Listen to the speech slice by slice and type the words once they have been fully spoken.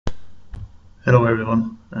Hello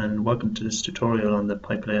everyone, and welcome to this tutorial on the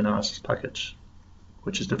PipeLay analysis package,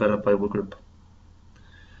 which is developed by Group.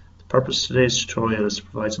 The purpose of today's tutorial is to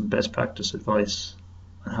provide some best practice advice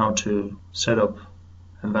on how to set up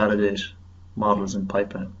and validate models in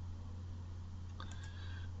PipeLay.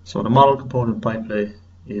 So the model component in PipeLay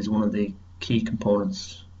is one of the key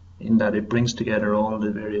components in that it brings together all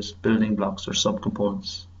the various building blocks or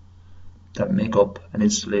subcomponents that make up an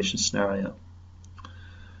installation scenario.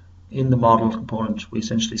 In the model component, we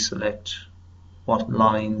essentially select what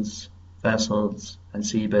lines, vessels, and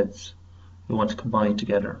seabeds we want to combine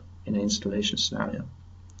together in an installation scenario.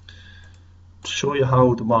 To show you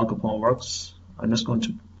how the model component works, I'm just going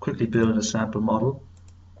to quickly build a sample model.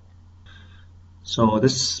 So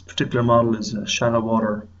this particular model is a shallow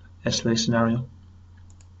water SLA scenario,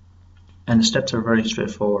 and the steps are very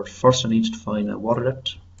straightforward. First, I need to define a water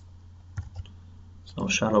depth, so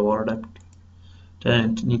shallow water depth.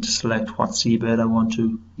 Then I need to select what seabed I want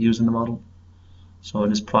to use in the model. So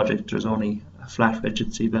in this project there's only a flat rigid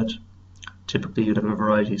seabed. Typically you'd have a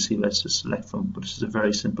variety of seabeds to select from, but this is a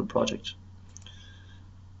very simple project.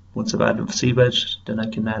 Once I've added a seabed, then I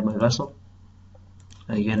can add my vessel.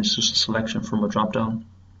 And again, it's just a selection from a drop down.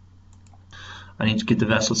 I need to give the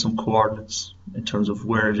vessel some coordinates in terms of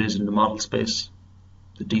where it is in the model space.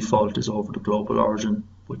 The default is over the global origin,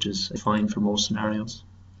 which is fine for most scenarios.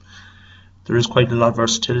 There is quite a lot of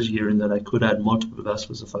versatility here in that I could add multiple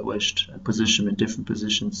vessels if I wished and position them in different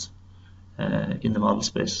positions in the model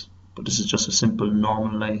space. But this is just a simple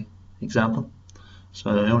normal lay example. So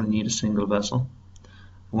I only need a single vessel.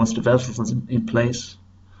 And once the vessel is in place,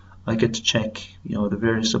 I get to check, the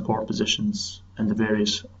various support positions and the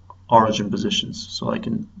various origin positions. So I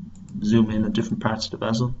can zoom in at different parts of the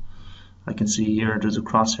vessel. I can see here there's a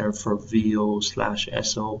crosshair for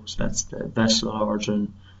VO/SO, so that's the vessel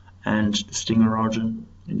origin and the stinger origin.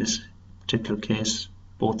 In this particular case,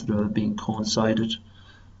 both of them have been coincided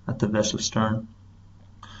at the vessel stern,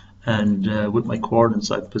 and with my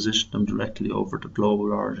coordinates I've positioned them directly over the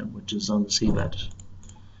global origin, which is on the seabed.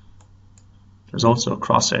 There's also a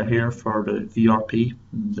crosshair here for the VRP,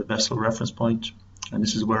 the vessel reference point, and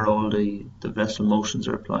this is where all the vessel motions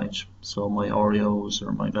are applied. So my Oreos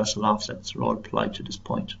or my vessel offsets are all applied to this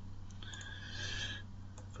point.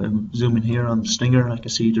 If I'm zooming here on the stinger, I can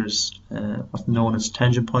see there's what's known as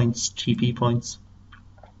tangent points, TP points,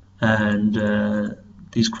 and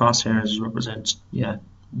these crosshairs represent the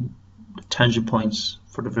tangent points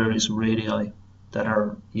for the various radii that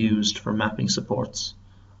are used for mapping supports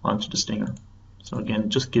onto the stinger. So again, it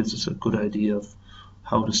just gives us a good idea of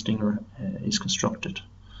how the stinger is constructed.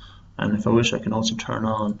 And if I wish, I can also turn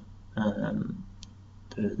on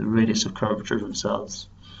the radius of curvature themselves.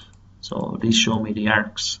 So these show me the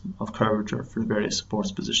arcs of curvature for the various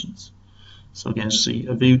supports positions. So again, see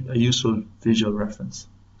a useful visual reference.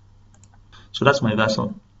 So that's my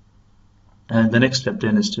vessel. And the next step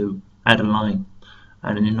then is to add a line.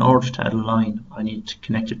 And in order to add a line, I need to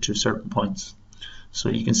connect it to certain points. So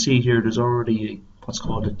you can see here there's already what's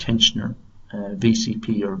called a tensioner,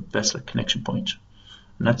 VCP, or vessel connection point.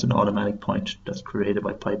 And that's an automatic point that's created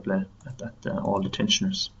by PipeLay at all the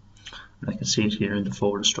tensioners. And I can see it here in the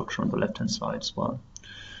folder structure on the left hand side as well.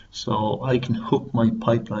 So I can hook my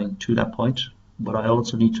pipeline to that point, but I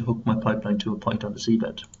also need to hook my pipeline to a point on the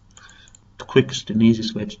seabed. The quickest and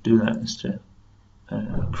easiest way to do that is to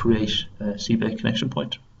create a seabed connection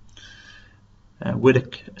point. With a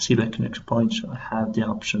seabed connection point, I have the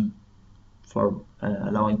option for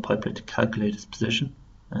allowing PipeLay to calculate its position.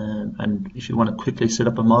 And if you want to quickly set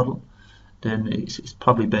up a model, then it's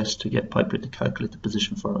probably best to get PipeLay to calculate the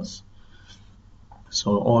position for us.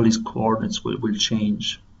 So all these coordinates will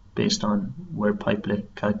change based on where PipeLay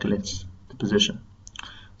calculates the position.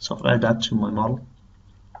 So if I add that to my model,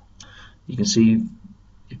 you can see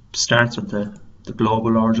it starts at the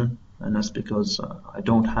global origin, and that's because I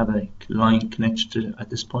don't have a line connected to it at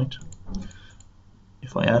this point.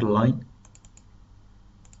 If I add a line,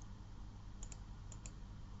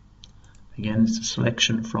 again, it's a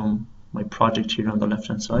selection from my project here on the left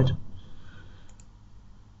hand side.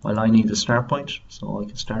 My line needs a start point, so I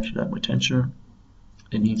can start it at my tensioner.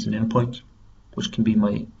 It needs an endpoint, which can be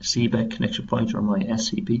my seabed connection point or my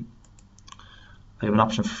SCP. I have an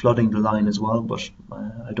option for flooding the line as well, but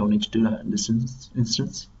I don't need to do that in this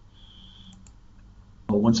instance.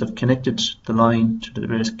 So once I've connected the line to the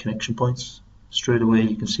various connection points, straight away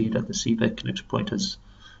you can see that the seabed connection point has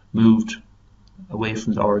moved away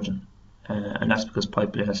from the origin. And that's because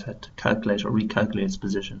PipeLay has had to calculate or recalculate its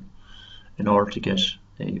position in order to get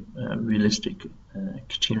a realistic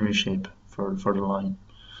catenary shape for the line.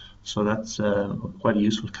 So that's quite a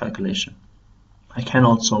useful calculation. I can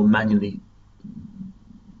also manually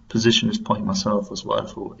position this point myself as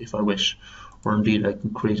well if I wish, or indeed I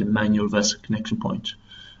can create a manual vessel connection point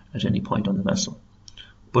at any point on the vessel.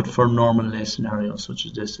 But for normal lay scenarios such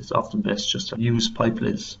as this, it's often best just to use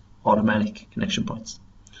PipeLay's automatic connection points.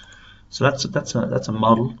 So that's a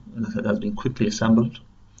model that has been quickly assembled.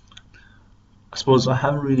 I suppose I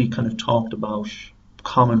haven't really kind of talked about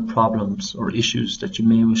common problems or issues that you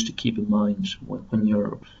may wish to keep in mind when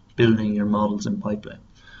you're building your models in PipeLay.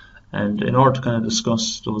 And in order to kind of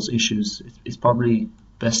discuss those issues, it's probably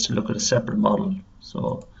best to look at a separate model.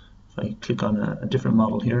 So if I click on a different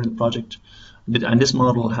model here in the project, and this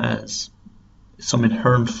model has some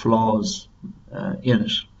inherent flaws in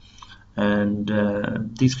it,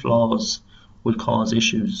 and these flaws will cause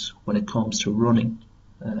issues when it comes to running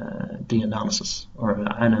the analysis or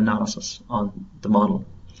an analysis on the model.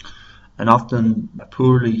 And often a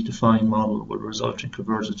poorly defined model will result in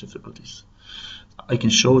convergence difficulties. I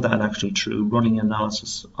can show that actually through running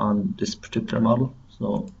analysis on this particular model.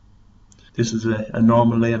 So this is a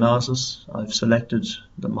normal lay analysis. I've selected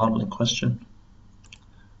the model in question,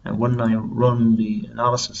 and when I run the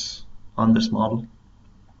analysis on this model,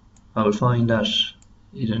 I will find that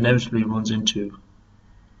it inevitably runs into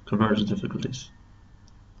convergence difficulties.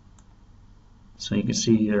 So you can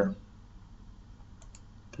see here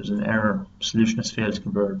there's an error, solution has failed to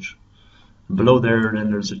converge. And below there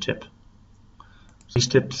then there's a tip. These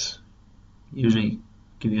tips usually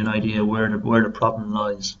give you an idea where the problem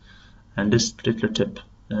lies, and this particular tip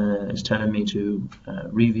is telling me to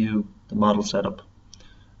review the model setup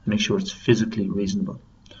and make sure it's physically reasonable.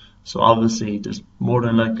 So obviously there's more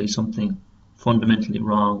than likely something fundamentally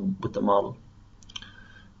wrong with the model.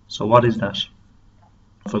 So what is that?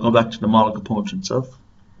 If I go back to the model component itself,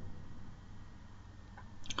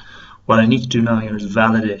 what I need to do now here is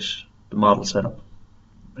validate the model setup.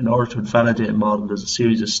 In order to validate a model, there's a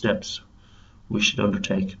series of steps we should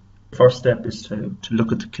undertake. The first step is to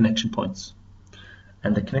look at the connection points.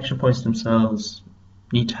 And the connection points themselves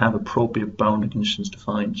need to have appropriate boundary conditions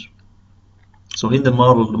defined. So in the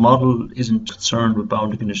model isn't concerned with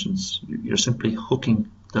boundary conditions. You're simply hooking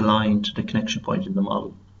the line to the connection point in the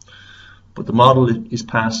model. But the model is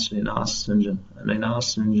passed to the analysis engine, and the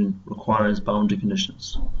analysis engine requires boundary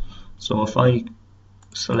conditions. So if I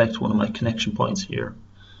select one of my connection points here,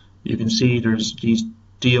 you can see there's these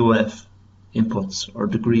DOF inputs, or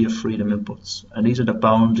degree of freedom inputs, and these are the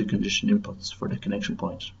boundary condition inputs for the connection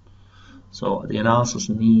point. So the analysis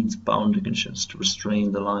needs boundary conditions to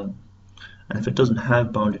restrain the line. And if it doesn't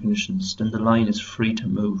have boundary conditions, then the line is free to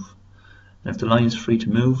move. And if the line is free to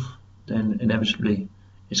move, then inevitably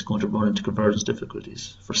it's going to run into convergence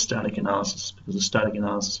difficulties for static analysis, because the static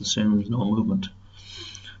analysis assumes no movement.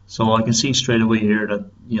 So I can see straight away here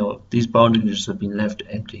that these boundary conditions have been left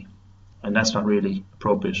empty, and that's not really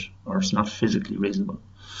appropriate, or it's not physically reasonable.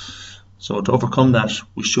 So to overcome that,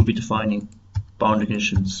 we should be defining boundary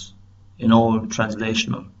conditions in all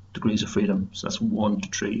translational degrees of freedom. So that's 1 to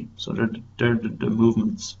 3. So they're the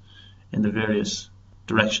movements in the various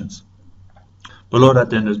directions. Below that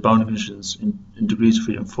then there's boundary conditions in degrees of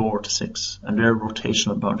freedom 4 to 6, and they're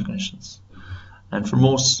rotational boundary conditions. And for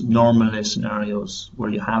most normal lay scenarios where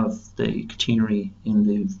you have the catenary in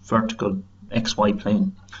the vertical XY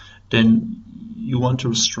plane, then you want to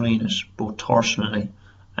restrain it both torsionally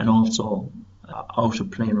and also out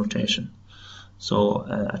of plane rotation. So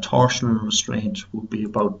a torsional restraint would be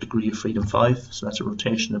about degree of freedom 5, so that's a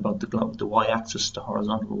rotation about the y-axis, the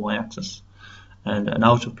horizontal y-axis. And an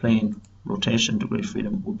out of plane rotation degree of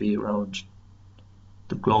freedom would be around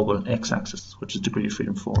the global x-axis, which is degree of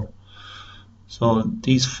freedom 4. So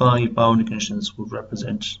these 5 boundary conditions would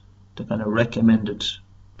represent the kind of recommended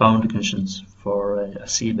boundary conditions for a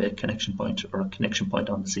seabed connection point, or a connection point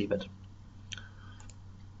on the seabed.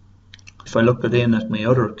 If I look again at my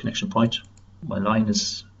other connection point, my line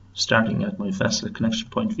is starting at my vessel connection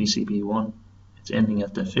point VCP1. It's ending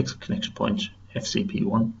at the fixed connection point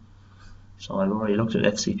FCP1. So I've already looked at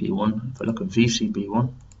FCP1. If I look at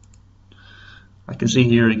VCP1, I can see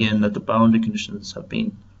here again that the boundary conditions have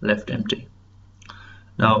been left empty.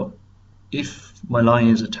 Now, if my line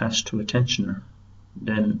is attached to a tensioner,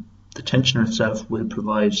 then the tensioner itself will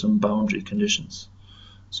provide some boundary conditions.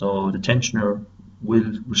 So the tensioner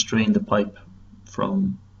will restrain the pipe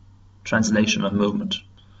from translational movement.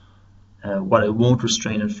 What it won't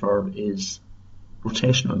restrain it for is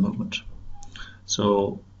rotational movement.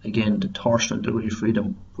 So again, the torsional degree of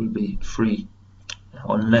freedom will be free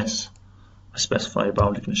unless I specify a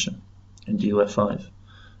boundary condition in DOF5.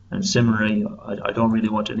 And similarly, I don't really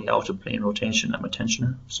want any out of plane rotation at my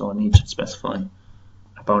tensioner, so I need to specify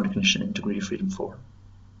a boundary condition in degree of freedom 4.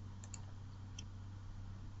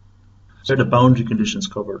 So the boundary conditions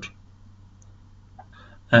covered.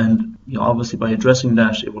 And obviously by addressing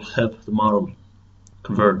that, it will help the model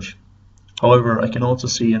converge. However, I can also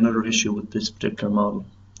see another issue with this particular model,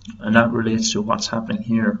 and that relates to what's happening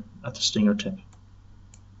here at the stinger tip.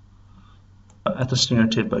 At the stinger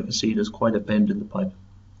tip, I can see there's quite a bend in the pipe,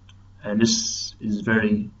 and this is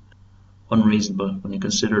very unreasonable when you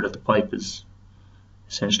consider that the pipe is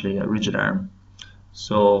essentially a rigid arm.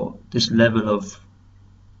 So this level of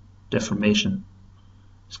deformation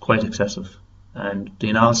is quite excessive, and the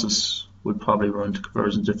analysis would probably run into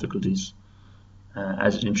conversion difficulties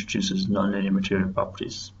as it introduces nonlinear material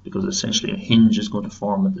properties, because essentially a hinge is going to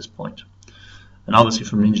form at this point. And obviously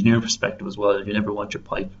from an engineering perspective as well, you never want your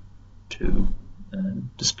pipe to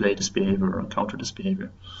display this behavior or encounter this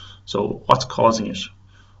behavior. So what's causing it?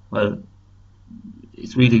 Well,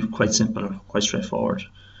 it's really quite simple, quite straightforward.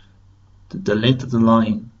 The length of the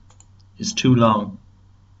line is too long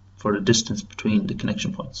for the distance between the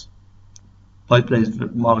connection points. PipeLay's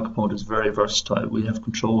model component is very versatile. We have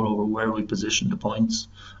control over where we position the points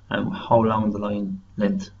and how long the line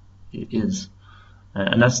length is.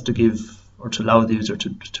 And that's to give or to allow the user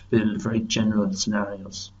to build very general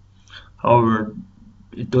scenarios. However,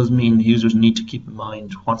 it does mean the users need to keep in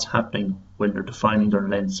mind what's happening when they're defining their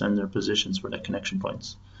lengths and their positions for their connection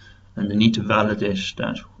points. And they need to validate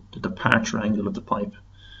that the departure angle of the pipe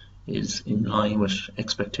is in line with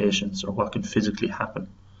expectations or what can physically happen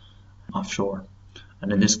offshore.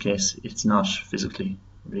 And in this case, it's not physically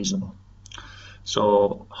reasonable.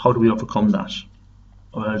 So how do we overcome that?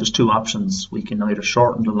 Well, there's two options. We can either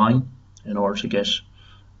shorten the line in order to get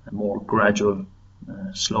a more gradual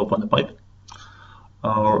slope on the pipe,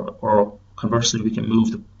 or conversely, we can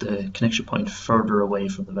move the connection point further away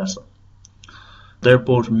from the vessel. They're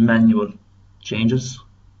both manual changes,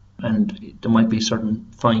 and there might be certain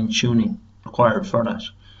fine-tuning required for that.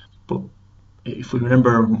 But if we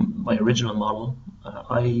remember my original model,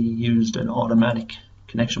 I used an automatic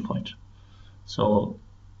connection point. So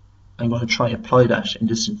I'm going to try apply that in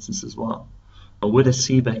this instance as well. But with a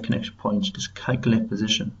seabed connection point, this calculate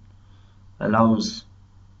position allows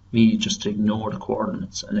me just to ignore the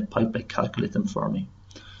coordinates and let PipeLay calculate them for me.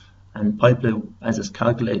 And PipeLay, as it's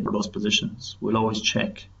calculated for those positions, will always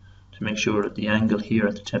check to make sure that the angle here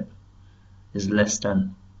at the tip is less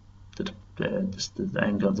than the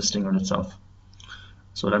angle of the stinger itself.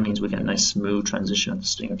 So that means we get a nice smooth transition at the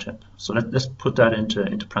stinger tip. So let's put that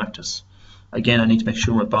into practice. Again, I need to make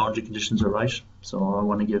sure my boundary conditions are right. So I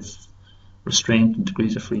want to give restraint and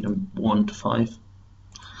degrees of freedom 1 to 5.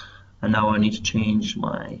 And now I need to change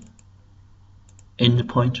my end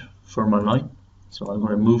point for my line. So I'm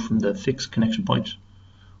going to move from the fixed connection point,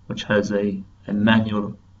 which has a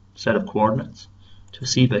manual set of coordinates, to a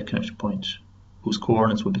seabed connection point, whose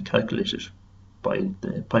coordinates will be calculated by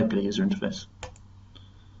the PipeLay user interface.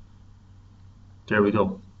 There we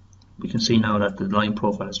go. We can see now that the line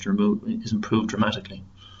profile is improved dramatically.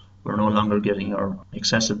 We're no longer getting our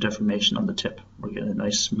excessive deformation on the tip. We're getting a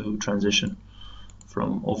nice smooth transition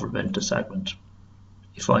from overbent to segment.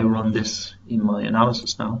 If I run this in my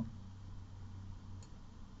analysis now,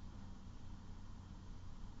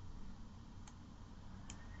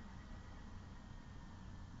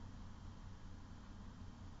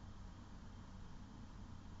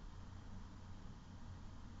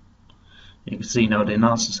 you can see now the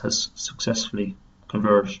analysis has successfully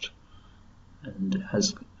converged and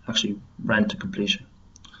has actually ran to completion.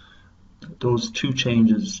 Those two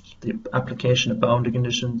changes, the application of boundary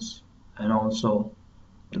conditions and also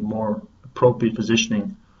the more appropriate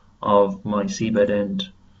positioning of my seabed end,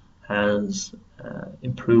 has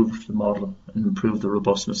improved the model and improved the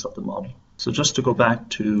robustness of the model. So just to go back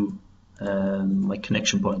to my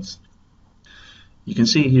connection points, you can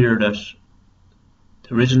see here that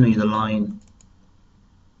originally the line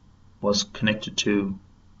was connected to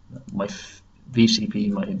my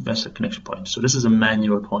VCP, my vessel connection point. So this is a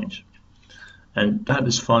manual point, and that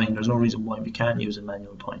is fine. There's no reason why we can't use a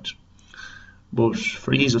manual point. But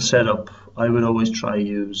for ease of setup, I would always try to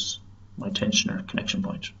use my tensioner connection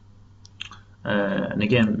point. And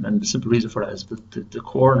again, and the simple reason for that is that the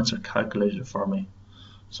coordinates are calculated for me.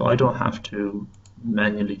 So I don't have to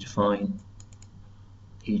manually define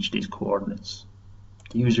each of these coordinates.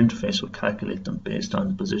 The user interface will calculate them based on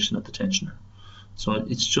the position of the tensioner. So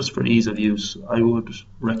it's just for ease of use. I would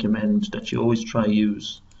recommend that you always try to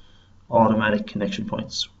use automatic connection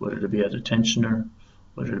points, whether it be at a tensioner,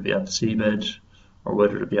 whether it be at the seabed, or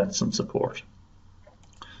whether it be at some support.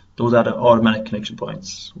 Those automatic connection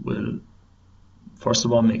points will, first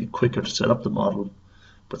of all, make it quicker to set up the model,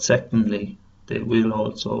 but secondly, they will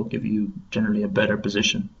also give you generally a better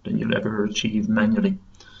position than you'll ever achieve manually.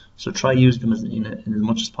 So try using them in as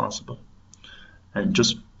much as possible, and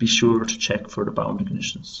just be sure to check for the boundary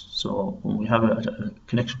conditions. So when we have a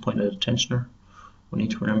connection point at a tensioner, we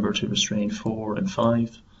need to remember to restrain 4 and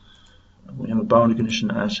 5. When we have a boundary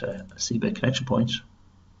condition at a seabed connection point,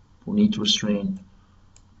 we need to restrain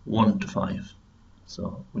 1 to 5.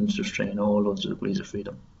 So we need to restrain all those degrees of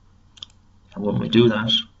freedom. And when we do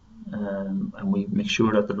that, and we make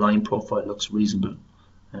sure that the line profile looks reasonable,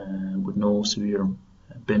 with no severe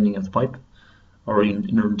bending of the pipe, or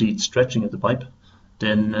indeed stretching of the pipe,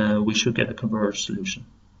 then we should get a converged solution.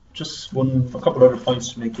 Just a couple other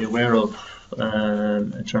points to make you aware of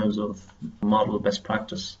in terms of model best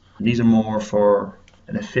practice. These are more for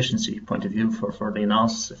an efficiency point of view, for the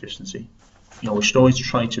analysis efficiency. We should always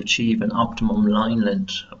try to achieve an optimum line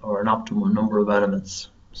length or an optimal number of elements.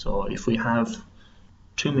 So if we have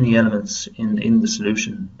too many elements in the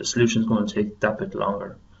solution is going to take that bit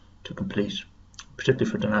longer to complete,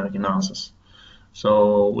 particularly for dynamic analysis.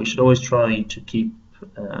 So we should always try to keep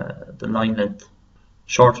the line length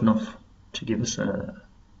short enough to give us a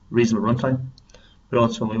reasonable runtime, but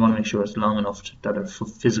also we want to make sure it's long enough that it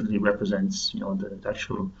physically represents the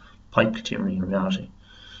actual pipe continuing in reality.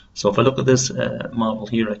 So if I look at this model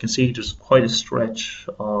here, I can see there's quite a stretch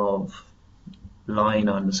of line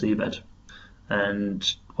on the seabed,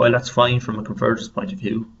 and while that's fine from a convergence point of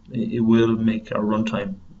view, it will make our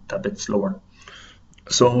runtime that bit slower.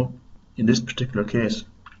 So in this particular case,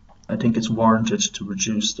 I think it's warranted to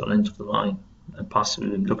reduce the length of the line, and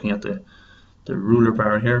possibly looking at the ruler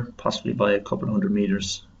bar here, possibly by a couple of 100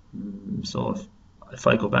 meters. So if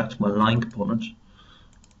I go back to my line component,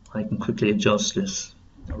 I can quickly adjust this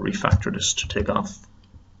or refactor this to take off,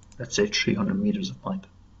 let's say, 300 meters of pipe.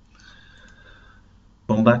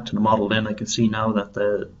 Going back to the model, then I can see now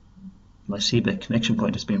that my seabed connection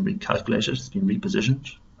point has been recalculated, it's been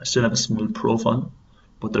repositioned. I still have a smooth profile,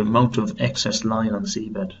 but the amount of excess line on the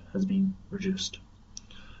seabed has been reduced.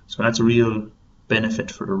 So that's a real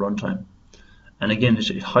benefit for the runtime. And again,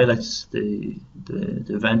 it highlights the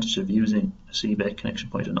advantage of using a seabed connection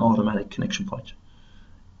point, an automatic connection point.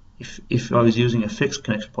 If I was using a fixed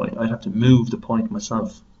connection point, I'd have to move the point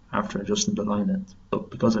myself after adjusting the line length. But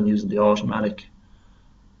because I'm using the automatic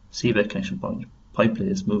seabed connection point,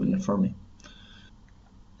 PipeLay is moving it for me.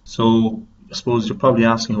 So I suppose you're probably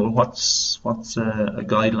asking, well, what's a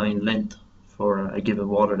guideline length for a given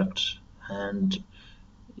water depth? And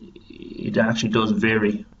it actually does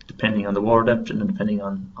vary depending on the water depth and depending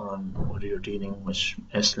on whether you're dealing with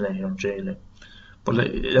S-lay or J-lay. But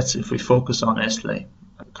if we focus on S-lay,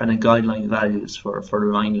 kind of guideline values for the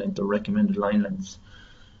line length or recommended line lengths.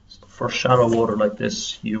 So for shallow water like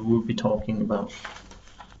this, you will be talking about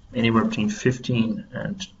anywhere between 15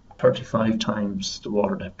 and 35 times the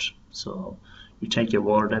water depth. So you take your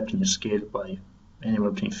water depth and you scale it by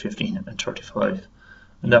anywhere between 15 and 35,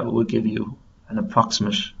 and that will give you an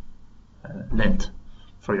approximate length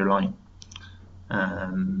for your line.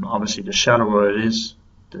 Obviously, the shallower it is,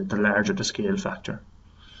 the larger the scale factor.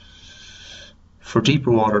 For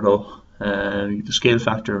deeper water though, the scale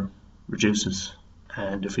factor reduces,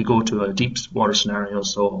 and if we go to a deep water scenario,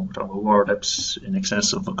 so we're talking about water depths in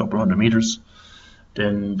excess of a couple of 100 meters,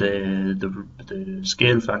 then the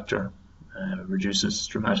scale factor reduces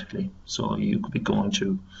dramatically. So you could be going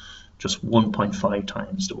to just 1.5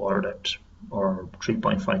 times the water depth or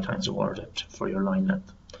 3.5 times the water depth for your line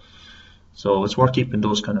length. So it's worth keeping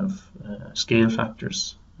those kind of scale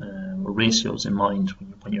factors or ratios in mind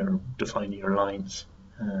when you're defining your lines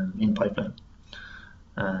in PipeLay.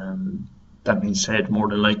 That being said, more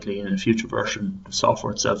than likely in a future version, the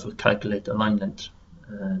software itself will calculate the line length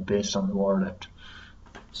based on the water depth.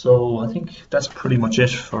 So I think that's pretty much it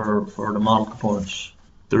for the model components.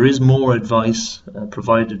 There is more advice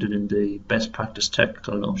provided in the best practice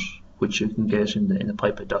technical note, which you can get in the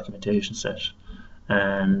PipeLay documentation set.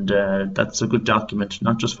 And that's a good document,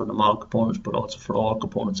 not just for the model components, but also for all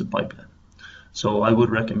components in PipeLay. So I would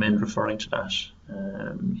recommend referring to that.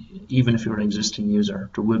 Even if you're an existing user,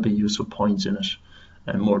 there will be useful points in it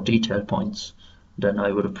and more detailed points than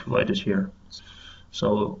I would have provided here.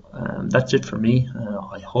 So that's it for me.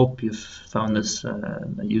 I hope you've found this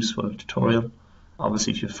a useful tutorial.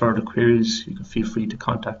 Obviously, if you have further queries, you can feel free to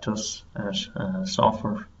contact us at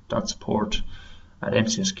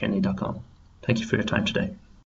software.support@mcskenny.com. Thank you for your time today.